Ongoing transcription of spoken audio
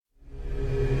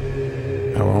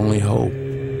Our only hope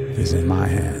is in my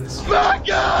hands.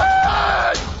 Megan!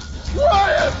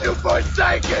 Why have you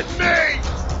forsaken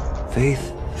me?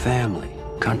 Faith, family,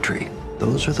 country,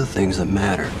 those are the things that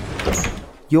matter.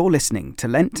 You're listening to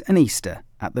Lent and Easter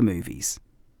at the Movies.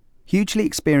 Hugely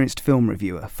experienced film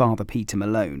reviewer Father Peter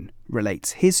Malone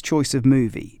relates his choice of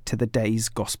movie to the day's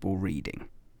Gospel reading.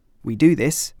 We do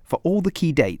this for all the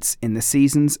key dates in the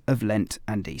seasons of Lent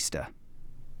and Easter.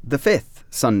 The fifth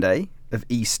Sunday of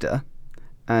Easter,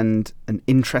 and an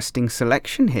interesting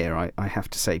selection here, I have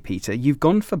to say, Peter. You've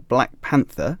gone for Black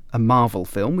Panther, a Marvel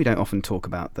film. We don't often talk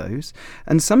about those.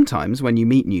 And sometimes when you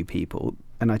meet new people,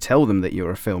 and I tell them that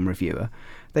you're a film reviewer,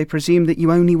 they presume that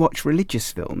you only watch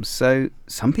religious films. So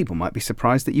some people might be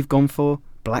surprised that you've gone for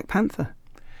Black Panther.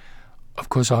 Of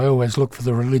course, I always look for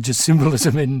the religious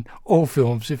symbolism in all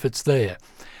films if it's there.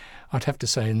 I'd have to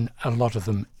say in a lot of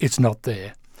them it's not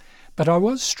there. But I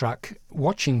was struck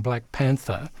watching Black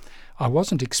Panther. I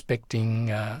wasn't expecting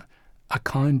a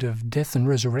kind of death and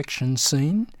resurrection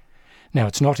scene. Now,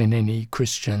 it's not in any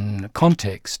Christian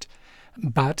context,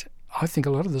 but I think a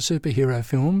lot of the superhero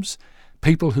films,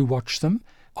 people who watch them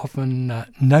often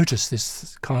notice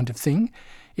this kind of thing.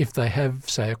 If they have,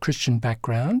 say, a Christian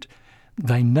background,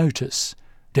 they notice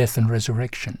death and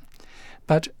resurrection.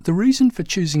 But the reason for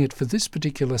choosing it for this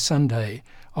particular Sunday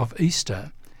of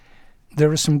Easter, there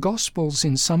are some Gospels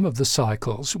in some of the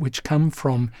cycles which come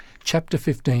from chapter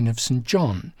 15 of St.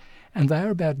 John, and they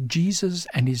are about Jesus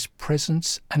and his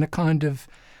presence and a kind of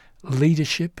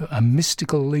leadership, a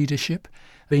mystical leadership,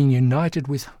 being united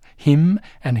with him,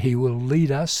 and he will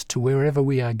lead us to wherever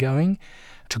we are going,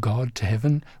 to God, to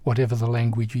heaven, whatever the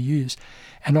language you use.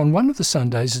 And on one of the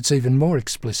Sundays it's even more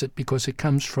explicit because it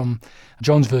comes from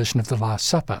John's version of the Last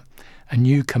Supper. A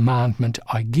new commandment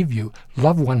I give you,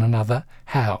 love one another.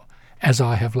 How? As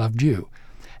I have loved you.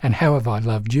 And how have I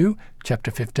loved you? Chapter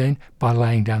 15, by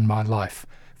laying down my life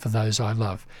for those I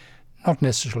love. Not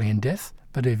necessarily in death,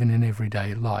 but even in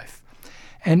everyday life.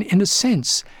 And in a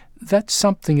sense, that's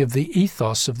something of the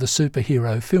ethos of the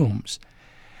superhero films.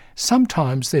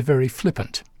 Sometimes they're very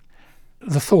flippant.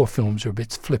 The Thor films are a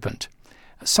bit flippant.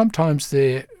 Sometimes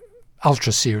they're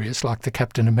ultra serious, like the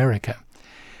Captain America.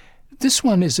 This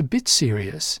one is a bit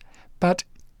serious, but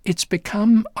it's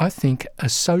become, I think, a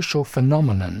social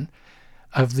phenomenon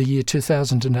of the year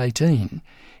 2018.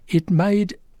 It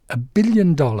made $1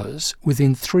 billion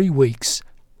within 3 weeks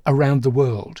around the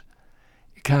world.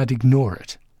 You can't ignore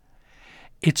it.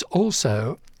 It's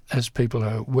also, as people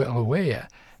are well aware,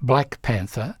 Black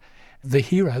Panther. The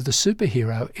hero, the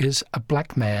superhero, is a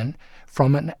black man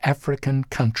from an African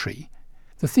country.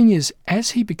 The thing is,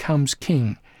 as he becomes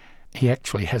king, he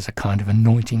actually has a kind of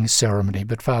anointing ceremony,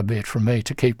 but far be it from me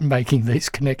to keep making these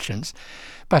connections.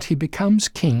 But he becomes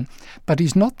king, but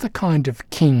he's not the kind of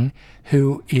king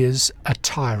who is a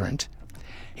tyrant.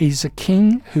 He's a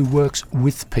king who works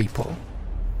with people.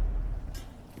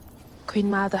 Queen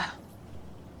Mother,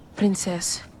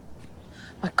 Princess,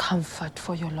 my comfort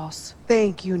for your loss.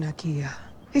 Thank you, Nakia.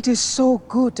 It is so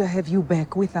good to have you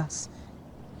back with us.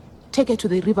 Take her to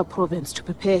the river province to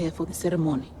prepare her for the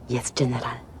ceremony. Yes,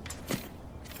 General.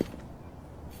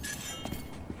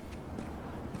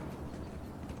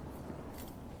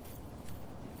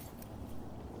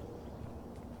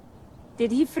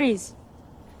 Did he freeze?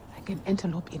 Like an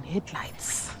antelope in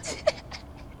headlights.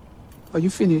 Are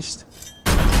you finished?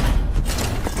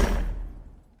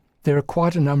 There are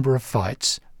quite a number of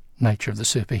fights, nature of the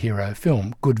superhero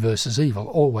film, good versus evil,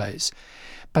 always.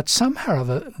 But somehow or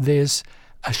other there's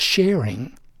a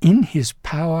sharing in his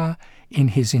power, in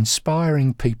his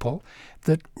inspiring people,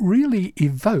 that really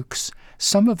evokes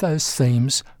some of those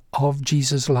themes of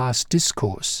Jesus' last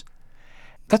discourse.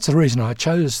 That's the reason I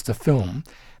chose the film,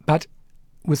 but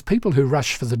with people who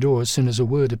rush for the door as soon as a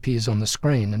word appears on the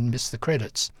screen and miss the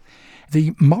credits,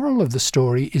 the moral of the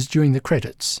story is during the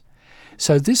credits.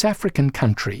 So this African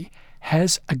country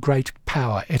has a great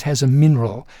power. It has a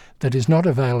mineral that is not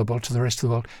available to the rest of the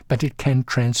world, but it can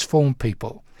transform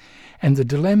people. And the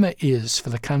dilemma is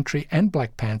for the country and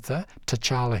Black Panther,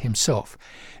 T'Challa himself,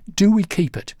 do we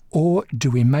keep it or do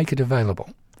we make it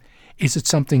available? Is it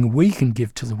something we can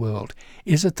give to the world?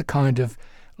 Is it the kind of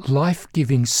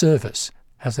life-giving service,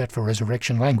 how's that for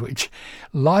resurrection language,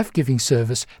 life-giving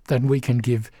service that we can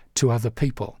give to other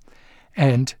people?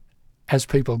 And as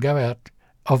people go out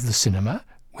of the cinema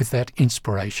with that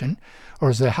inspiration, or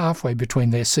as they're halfway between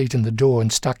their seat and the door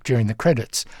and stuck during the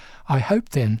credits, I hope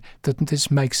then that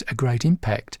this makes a great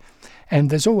impact. And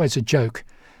there's always a joke,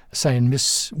 say in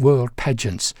Miss World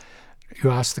pageants,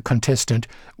 you ask the contestant,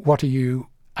 what are you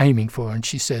aiming for? And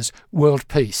she says, world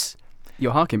peace.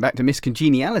 You're harking back to Miss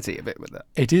Congeniality a bit with that.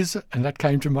 It is, and that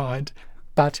came to mind.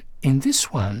 But in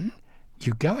this one,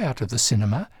 you go out of the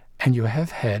cinema and you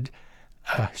have had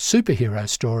a superhero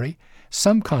story,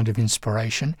 some kind of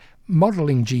inspiration,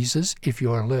 modelling Jesus, if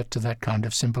you're alert to that kind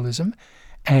of symbolism,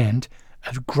 and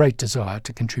a great desire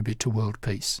to contribute to world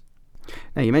peace.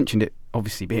 Now, you mentioned it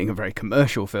obviously being a very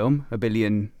commercial film, $1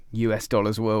 billion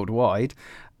worldwide.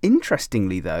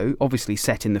 Interestingly, though, obviously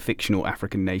set in the fictional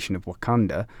African nation of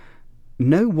Wakanda,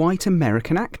 no white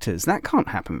American actors. That can't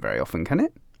happen very often, can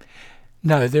it?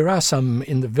 No, there are some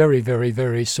in the very, very,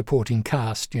 very supporting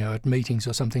cast, at meetings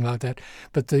or something like that.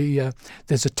 But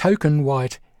there's a token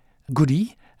white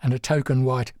goodie and a token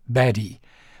white baddie,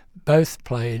 both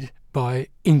played by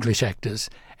English actors.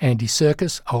 Andy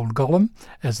Serkis, Old Gollum,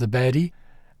 as the baddie,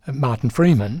 Martin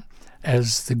Freeman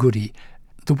as the goodie.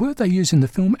 The word they use in the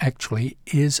film actually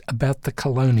is about the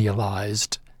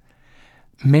colonialised,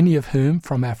 many of whom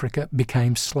from Africa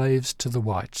became slaves to the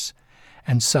whites.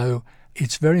 And so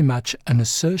it's very much an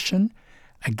assertion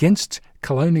against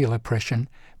colonial oppression,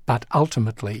 but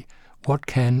ultimately, what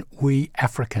can we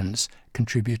Africans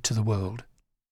contribute to the world?